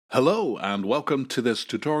Hello and welcome to this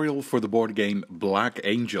tutorial for the board game Black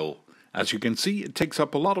Angel. As you can see, it takes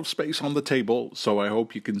up a lot of space on the table, so I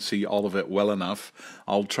hope you can see all of it well enough.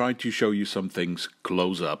 I'll try to show you some things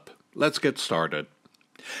close up. Let's get started.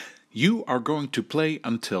 You are going to play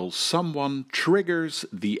until someone triggers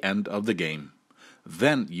the end of the game.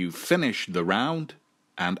 Then you finish the round,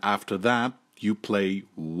 and after that you play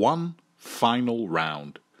one final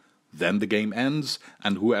round. Then the game ends,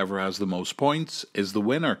 and whoever has the most points is the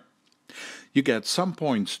winner. You get some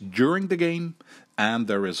points during the game, and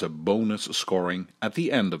there is a bonus scoring at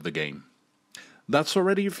the end of the game. That's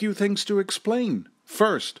already a few things to explain.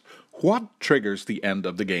 First, what triggers the end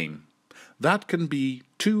of the game? That can be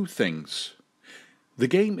two things. The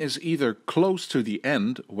game is either close to the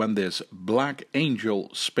end when this Black Angel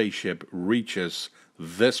spaceship reaches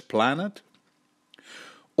this planet,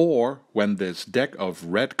 or when this deck of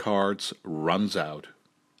red cards runs out.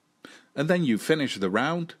 And then you finish the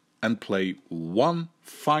round and play one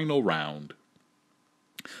final round.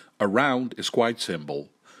 A round is quite simple,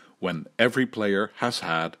 when every player has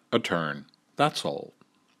had a turn. That's all.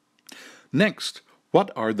 Next, what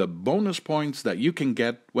are the bonus points that you can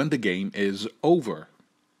get when the game is over?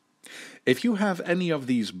 If you have any of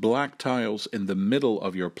these black tiles in the middle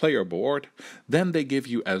of your player board, then they give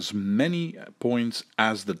you as many points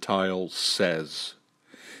as the tile says.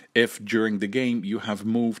 If during the game you have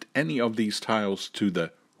moved any of these tiles to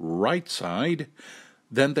the right side,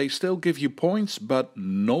 then they still give you points, but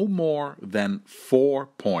no more than 4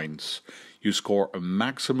 points. You score a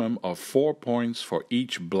maximum of 4 points for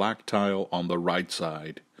each black tile on the right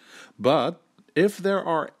side. But if there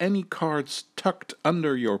are any cards tucked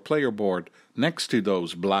under your player board next to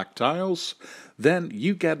those black tiles, then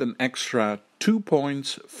you get an extra 2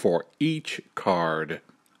 points for each card.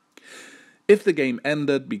 If the game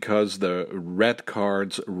ended because the red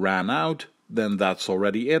cards ran out, then that's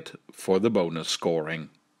already it for the bonus scoring.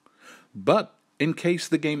 But in case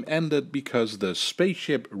the game ended because the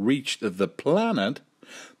spaceship reached the planet,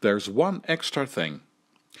 there's one extra thing.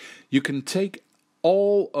 You can take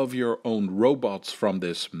all of your own robots from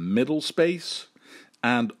this middle space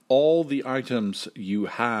and all the items you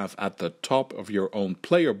have at the top of your own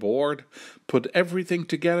player board, put everything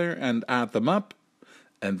together and add them up,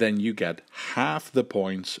 and then you get half the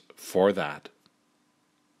points for that.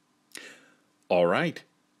 Alright,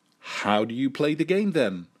 how do you play the game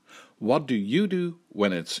then? What do you do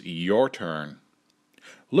when it's your turn?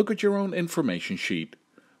 Look at your own information sheet.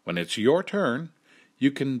 When it's your turn,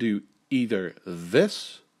 you can do either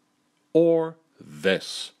this or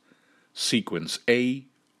this. Sequence A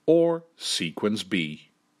or sequence B.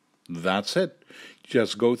 That's it.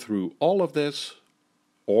 Just go through all of this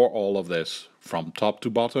or all of this from top to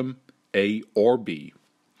bottom, A or B.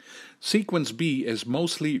 Sequence B is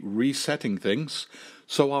mostly resetting things,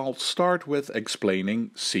 so I'll start with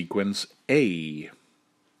explaining sequence A.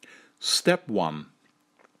 Step 1.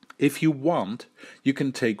 If you want, you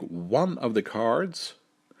can take one of the cards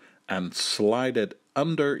and slide it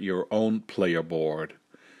under your own player board.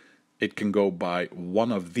 It can go by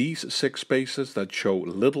one of these 6 spaces that show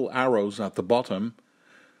little arrows at the bottom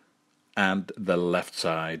and the left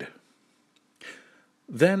side.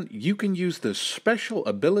 Then you can use the special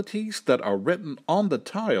abilities that are written on the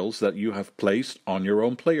tiles that you have placed on your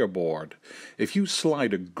own player board. If you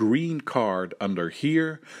slide a green card under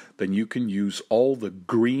here, then you can use all the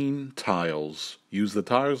green tiles. Use the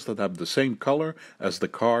tiles that have the same color as the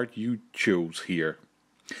card you chose here.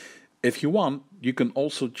 If you want, you can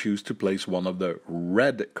also choose to place one of the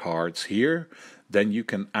red cards here. Then you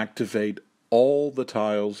can activate all the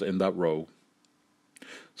tiles in that row.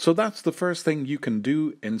 So that's the first thing you can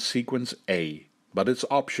do in sequence A, but it's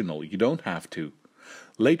optional, you don't have to.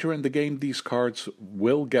 Later in the game these cards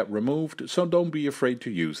will get removed, so don't be afraid to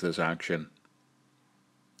use this action.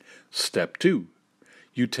 Step 2.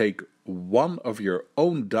 You take one of your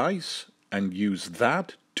own dice and use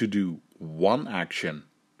that to do one action.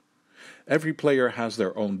 Every player has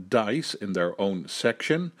their own dice in their own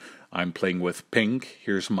section. I'm playing with pink.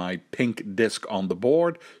 Here's my pink disc on the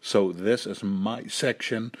board, so this is my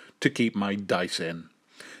section to keep my dice in.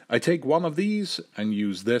 I take one of these and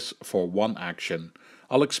use this for one action.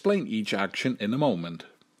 I'll explain each action in a moment.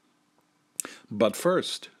 But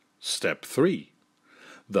first, step 3.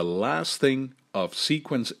 The last thing of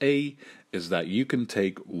sequence A is that you can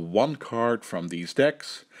take one card from these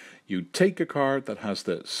decks. You take a card that has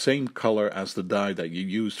the same color as the die that you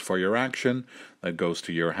used for your action, that goes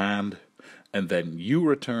to your hand, and then you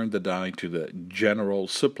return the die to the general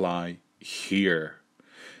supply here.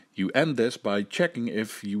 You end this by checking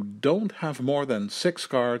if you don't have more than 6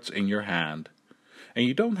 cards in your hand. And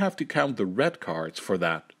you don't have to count the red cards for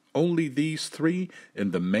that. only these 3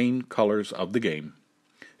 in the main colors of the game.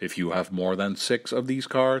 If you have more than 6 of these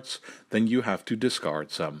cards, then you have to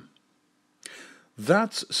discard some.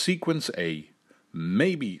 That's sequence A.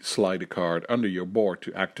 Maybe slide a card under your board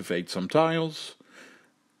to activate some tiles,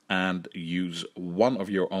 and use one of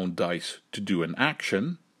your own dice to do an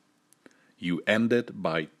action. You end it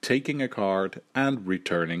by taking a card and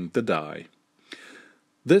returning the die.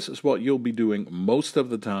 This is what you'll be doing most of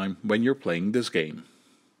the time when you're playing this game.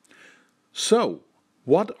 So,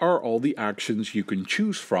 what are all the actions you can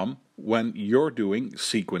choose from when you're doing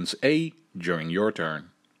sequence A during your turn?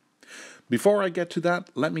 Before I get to that,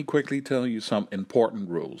 let me quickly tell you some important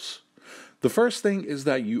rules. The first thing is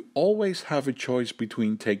that you always have a choice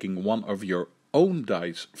between taking one of your own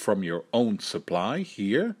dice from your own supply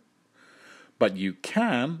here, but you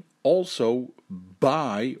can also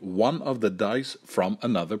buy one of the dice from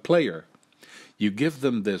another player. You give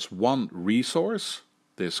them this one resource,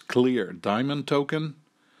 this clear diamond token.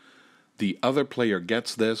 The other player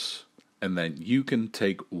gets this, and then you can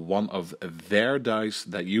take one of their dice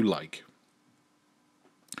that you like.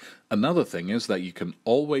 Another thing is that you can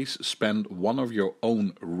always spend one of your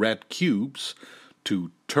own red cubes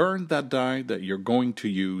to turn that die that you're going to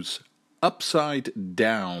use upside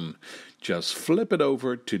down. Just flip it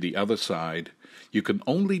over to the other side. You can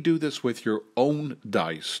only do this with your own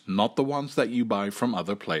dice, not the ones that you buy from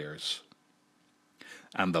other players.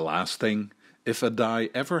 And the last thing, if a die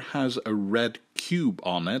ever has a red cube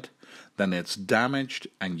on it, then it's damaged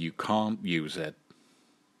and you can't use it.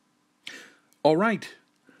 Alright.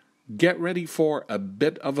 Get ready for a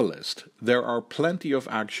bit of a list. There are plenty of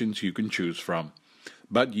actions you can choose from,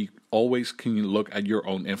 but you always can look at your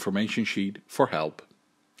own information sheet for help.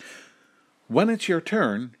 When it's your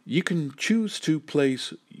turn, you can choose to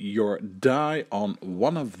place your die on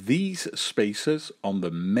one of these spaces on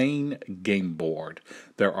the main game board.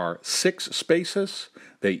 There are 6 spaces.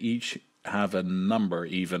 They each have a number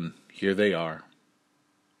even. Here they are.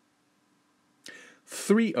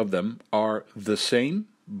 3 of them are the same,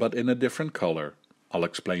 but in a different color. I'll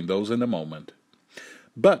explain those in a moment.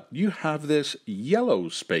 But you have this yellow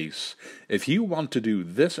space. If you want to do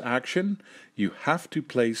this action, you have to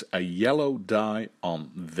place a yellow die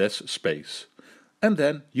on this space. And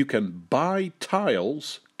then you can buy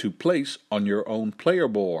tiles to place on your own player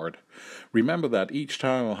board. Remember that each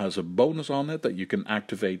tile has a bonus on it that you can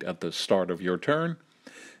activate at the start of your turn.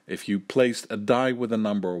 If you placed a die with a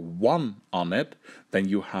number 1 on it, then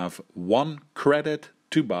you have 1 credit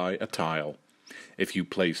to buy a tile. If you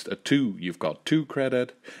placed a 2, you've got 2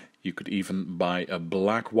 credit. You could even buy a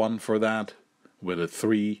black one for that. With a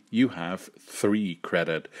 3, you have 3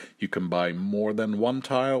 credit. You can buy more than 1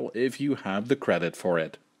 tile if you have the credit for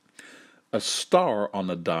it. A star on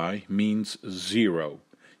a die means 0.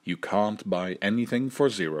 You can't buy anything for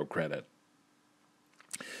 0 credit.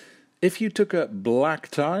 If you took a black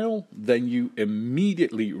tile, then you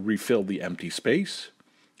immediately refill the empty space.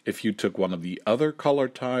 If you took one of the other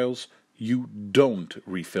colored tiles, you don't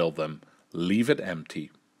refill them. Leave it empty.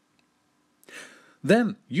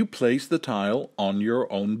 Then you place the tile on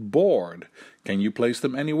your own board. Can you place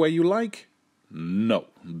them any way you like? No,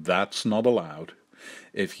 that's not allowed.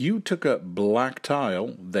 If you took a black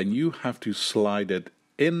tile, then you have to slide it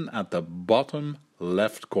in at the bottom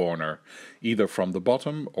left corner, either from the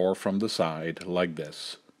bottom or from the side, like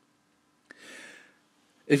this.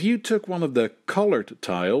 If you took one of the colored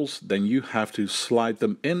tiles, then you have to slide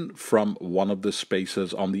them in from one of the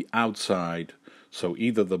spaces on the outside, so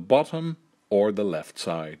either the bottom or the left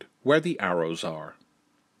side, where the arrows are.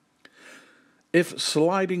 If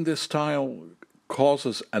sliding this tile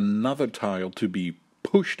causes another tile to be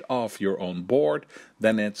pushed off your own board,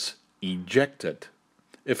 then it's ejected.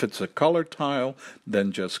 If it's a colored tile,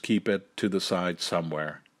 then just keep it to the side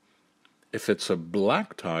somewhere. If it's a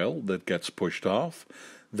black tile that gets pushed off,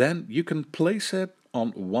 then you can place it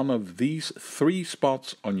on one of these 3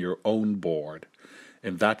 spots on your own board.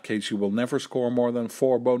 In that case, you will never score more than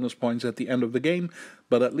 4 bonus points at the end of the game,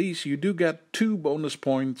 but at least you do get 2 bonus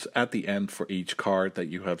points at the end for each card that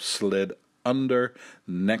you have slid under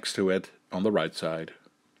next to it on the right side.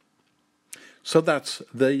 So that's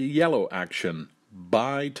the yellow action.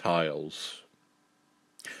 Buy tiles.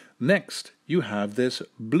 Next, you have this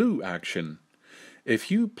blue action.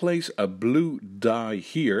 If you place a blue die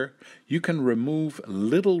here, you can remove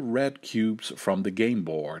little red cubes from the game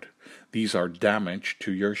board. These are damage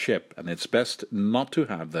to your ship, and it's best not to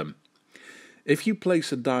have them. If you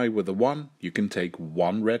place a die with a 1, you can take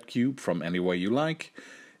 1 red cube from anywhere you like.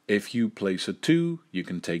 If you place a 2, you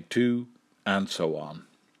can take 2, and so on.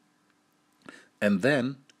 And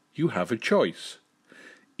then you have a choice.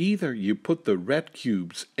 Either you put the red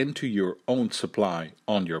cubes into your own supply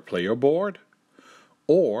on your player board,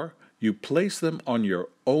 or you place them on your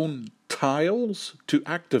own tiles to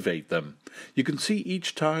activate them. You can see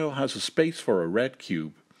each tile has a space for a red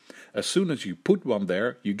cube. As soon as you put one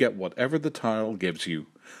there, you get whatever the tile gives you.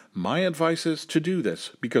 My advice is to do this,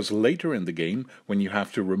 because later in the game, when you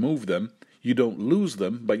have to remove them, you don't lose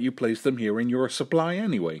them, but you place them here in your supply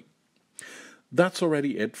anyway. That's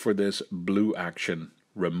already it for this blue action.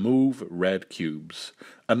 Remove red cubes.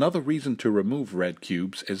 Another reason to remove red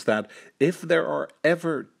cubes is that if there are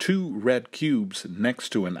ever two red cubes next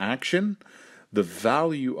to an action, the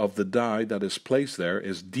value of the die that is placed there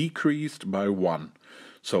is decreased by 1.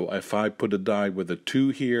 So if I put a die with a 2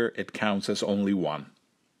 here, it counts as only 1.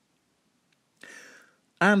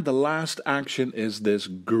 And the last action is this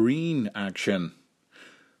green action.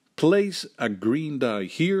 Place a green die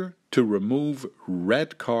here to remove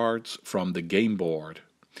red cards from the game board.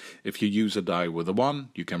 If you use a die with a 1,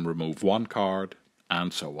 you can remove 1 card,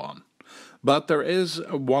 and so on. But there is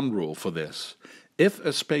one rule for this. If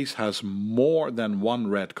a space has more than 1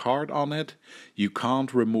 red card on it, you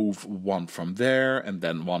can't remove 1 from there and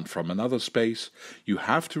then 1 from another space. You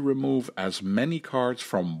have to remove as many cards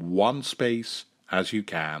from one space as you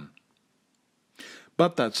can.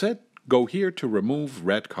 But that's it. Go here to remove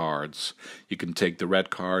red cards. You can take the red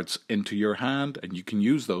cards into your hand and you can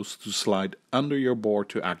use those to slide under your board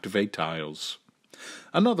to activate tiles.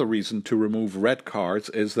 Another reason to remove red cards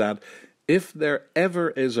is that if there ever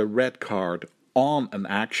is a red card on an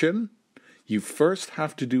action, you first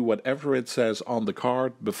have to do whatever it says on the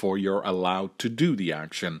card before you're allowed to do the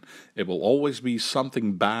action. It will always be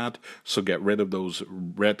something bad, so get rid of those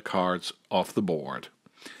red cards off the board.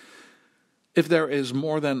 If there is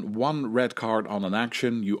more than 1 red card on an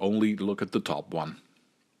action, you only look at the top one.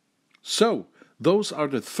 So, those are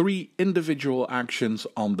the 3 individual actions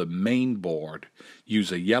on the main board.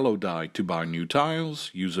 Use a yellow die to buy new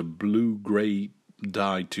tiles, use a blue-gray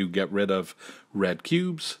die to get rid of red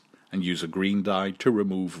cubes, and use a green die to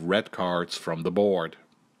remove red cards from the board.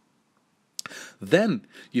 Then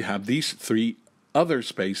you have these 3 other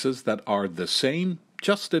spaces that are the same,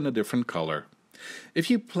 just in a different color. If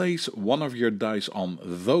you place one of your dice on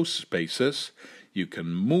those spaces, you can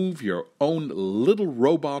move your own little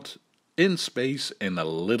robot in space in a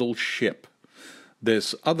little ship.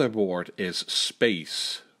 This other board is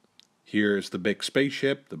space. Here's the big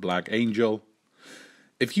spaceship, the Black Angel.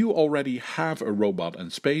 If you already have a robot in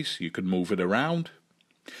space, you can move it around.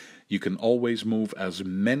 You can always move as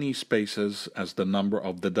many spaces as the number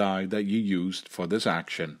of the die that you used for this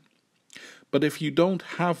action. But if you don't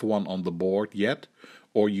have one on the board yet,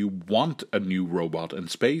 or you want a new robot in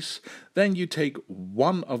space, then you take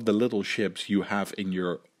one of the little ships you have in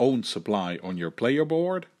your own supply on your player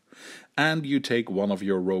board, and you take one of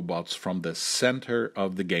your robots from the center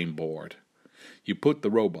of the game board. You put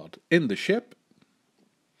the robot in the ship,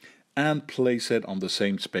 and place it on the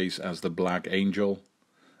same space as the Black Angel,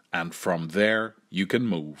 and from there you can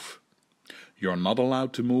move. You're not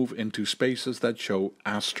allowed to move into spaces that show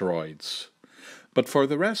asteroids. But for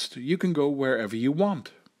the rest, you can go wherever you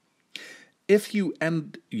want. If you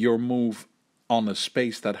end your move on a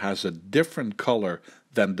space that has a different color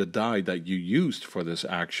than the die that you used for this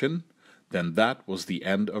action, then that was the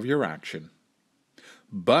end of your action.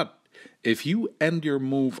 But if you end your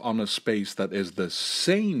move on a space that is the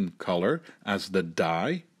same color as the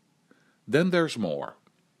die, then there's more.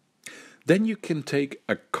 Then you can take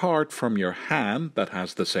a card from your hand that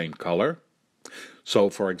has the same color.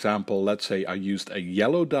 So, for example, let's say I used a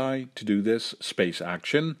yellow die to do this space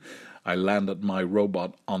action. I landed my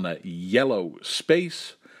robot on a yellow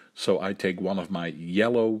space, so I take one of my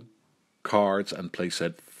yellow cards and place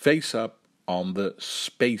it face up on the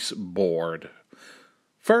space board.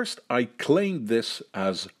 First, I claim this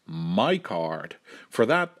as my card. For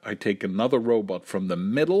that, I take another robot from the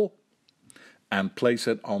middle and place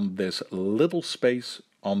it on this little space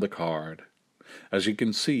on the card. As you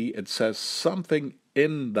can see, it says something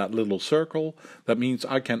in that little circle. That means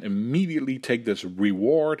I can immediately take this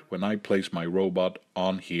reward when I place my robot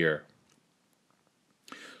on here.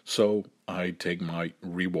 So I take my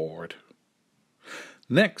reward.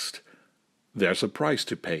 Next, there's a price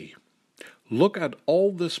to pay. Look at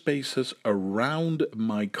all the spaces around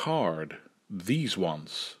my card, these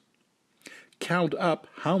ones. Count up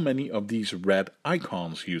how many of these red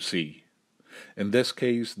icons you see. In this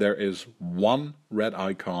case, there is 1 red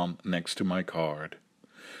icon next to my card.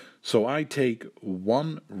 So I take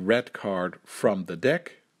 1 red card from the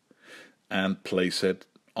deck and place it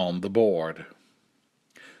on the board.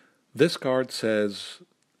 This card says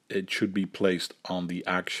it should be placed on the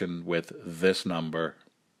action with this number.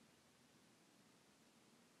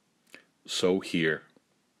 so here.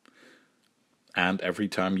 And every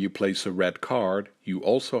time you place a red card, you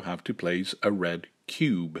also have to place a red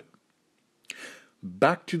cube.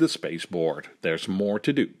 Back to the space board, there's more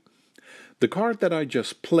to do. The card that I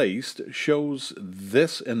just placed shows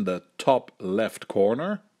this in the top left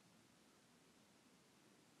corner.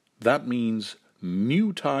 That means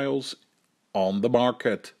new tiles on the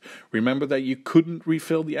market. Remember that you couldn't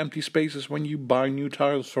refill the empty spaces when you buy new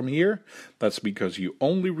tiles from here? That's because you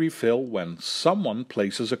only refill when someone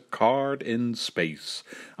places a card in space.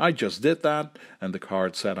 I just did that, and the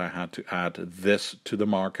card said I had to add this to the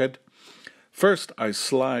market. First, I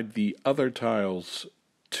slide the other tiles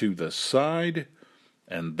to the side,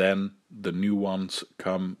 and then the new ones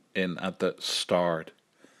come in at the start.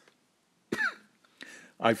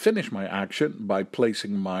 I finish my action by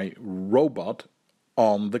placing my robot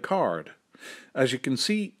on the card. As you can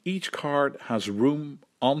see, each card has room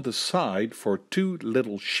on the side for 2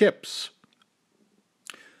 little ships.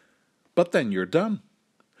 But then you're done.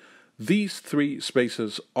 These 3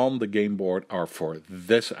 spaces on the game board are for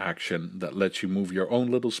this action that lets you move your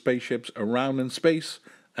own little spaceships around in space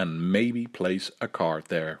and maybe place a card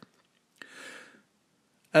there.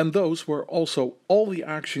 And those were also all the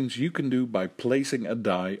actions you can do by placing a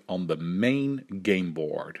die on the main game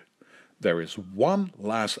board. There is one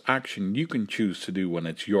last action you can choose to do when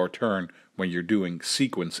it's your turn when you're doing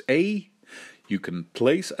sequence A. You can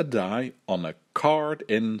place a die on a card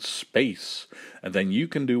in space, and then you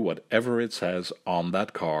can do whatever it says on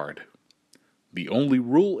that card. The only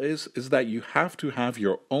rule is that you have to have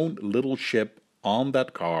your own little ship on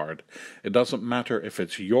that card. It doesn't matter if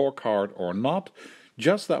it's your card or not,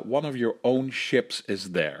 just that one of your own ships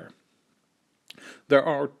is there. There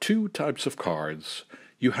are 2 types of cards.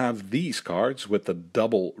 You have these cards with the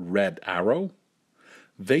double red arrow.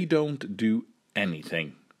 They don't do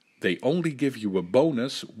anything. They only give you a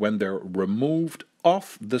bonus when they're removed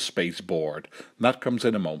off the space board. That comes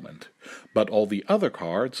in a moment. But all the other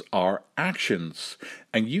cards are actions,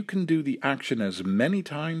 and you can do the action as many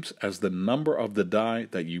times as the number of the die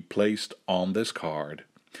that you placed on this card.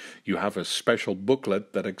 You have a special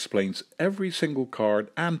booklet that explains every single card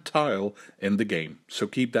and tile in the game, so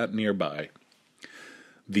keep that nearby.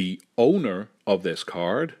 The owner of this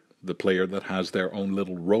card, the player that has their own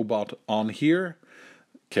little robot on here,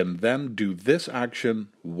 can then do this action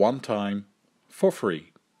one time for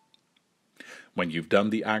free. When you've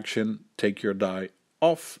done the action, take your die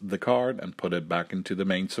off the card and put it back into the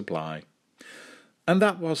main supply. And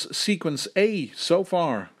that was sequence A so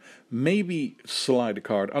far. Maybe slide a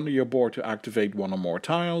card under your board to activate one or more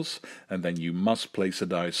tiles, and then you must place a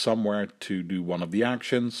die somewhere to do one of the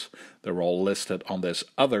actions. They're all listed on this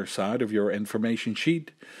other side of your information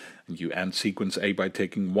sheet. And you end sequence A by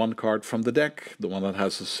taking one card from the deck, the one that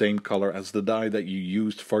has the same color as the die that you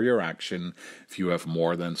used for your action. If you have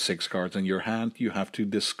more than 6 cards in your hand, you have to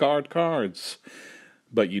discard cards.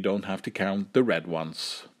 But you don't have to count the red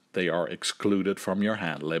ones. They are excluded from your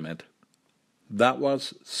hand limit. That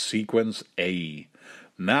was sequence A.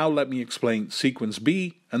 Now let me explain sequence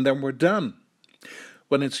B, and then we're done.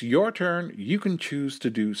 When it's your turn, you can choose to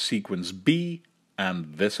do sequence B,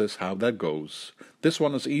 and this is how that goes. This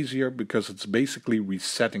one is easier because it's basically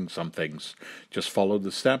resetting some things. Just follow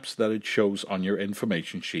the steps that it shows on your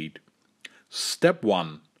information sheet. Step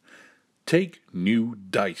 1. Take new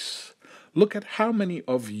dice. Look at how many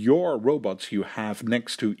of your robots you have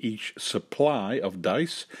next to each supply of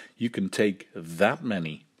dice. You can take that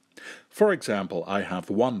many. For example, I have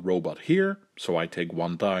 1 robot here, so I take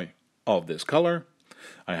 1 die of this color.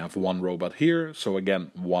 I have 1 robot here, so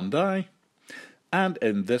again 1 die. And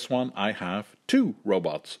in this one I have 2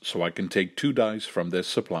 robots, so I can take 2 dice from this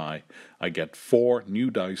supply. I get 4 new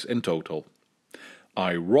dice in total.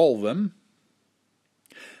 I roll them,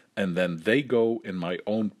 and then they go in my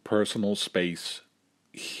own personal space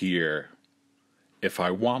here. If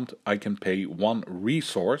I want, I can pay 1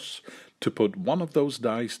 resource to put one of those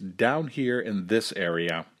dice down here in this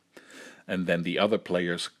area, and then the other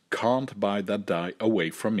players can't buy that die away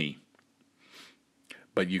from me.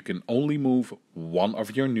 But you can only move 1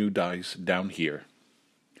 of your new dice down here.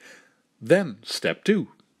 Then, step 2.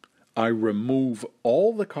 I remove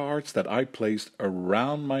all the cards that I placed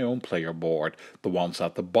around my own player board, the ones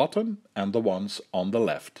at the bottom and the ones on the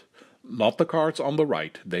left. Not the cards on the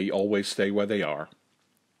right, they always stay where they are.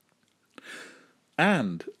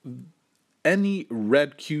 And any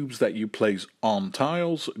red cubes that you place on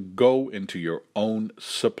tiles go into your own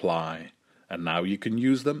supply. And now you can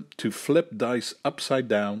use them to flip dice upside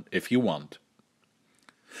down if you want.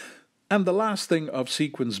 And the last thing of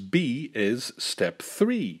sequence B is step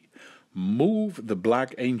 3. Move the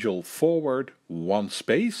black angel forward 1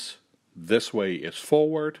 space, This way is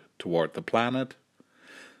forward toward the planet.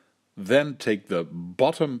 Then take the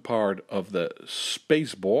bottom part of the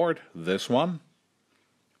spaceboard, this one,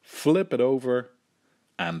 flip it over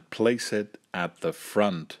and place it at the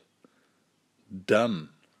front. Done.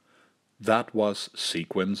 That was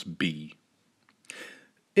sequence B.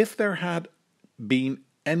 If there had been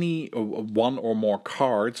any one or more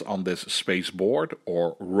cards on this spaceboard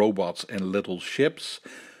or robots in little ships,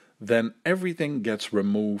 then everything gets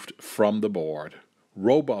removed from the board.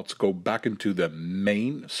 Robots go back into the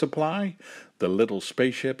main supply. The little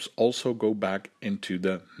spaceships also go back into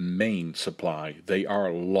the main supply. They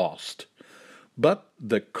are lost. But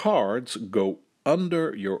the cards go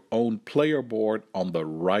under your own player board on the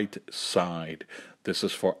right side. This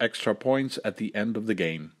is for extra points at the end of the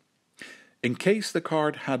game. In case the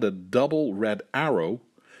card had a double red arrow,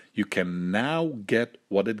 you can now get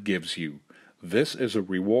what it gives you. This is a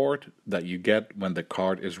reward that you get when the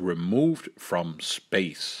card is removed from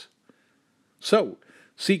space. So,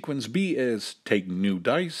 sequence B is take new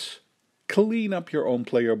dice, clean up your own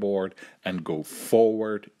player board, and go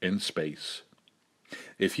forward in space.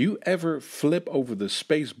 If you ever flip over the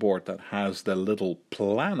spaceboard that has the little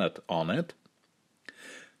planet on it,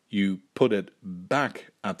 you put it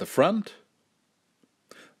back at the front,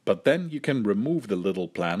 but then you can remove the little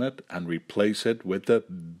planet and replace it with the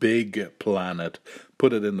big planet.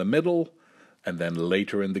 Put it in the middle, and then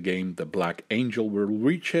later in the game the Black Angel will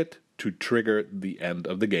reach it to trigger the end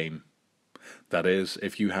of the game. That is,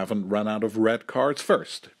 if you haven't run out of red cards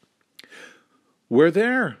first. We're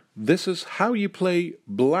there. This is how you play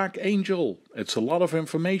Black Angel. It's a lot of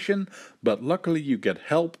information, but luckily you get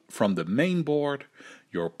help from the main board,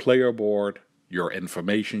 your player board, your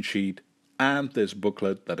information sheet, and this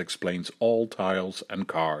booklet that explains all tiles and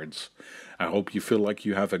cards. I hope you feel like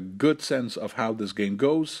you have a good sense of how this game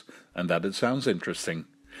goes and that it sounds interesting.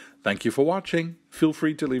 Thank you for watching. Feel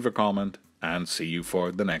free to leave a comment and see you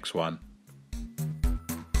for the next one.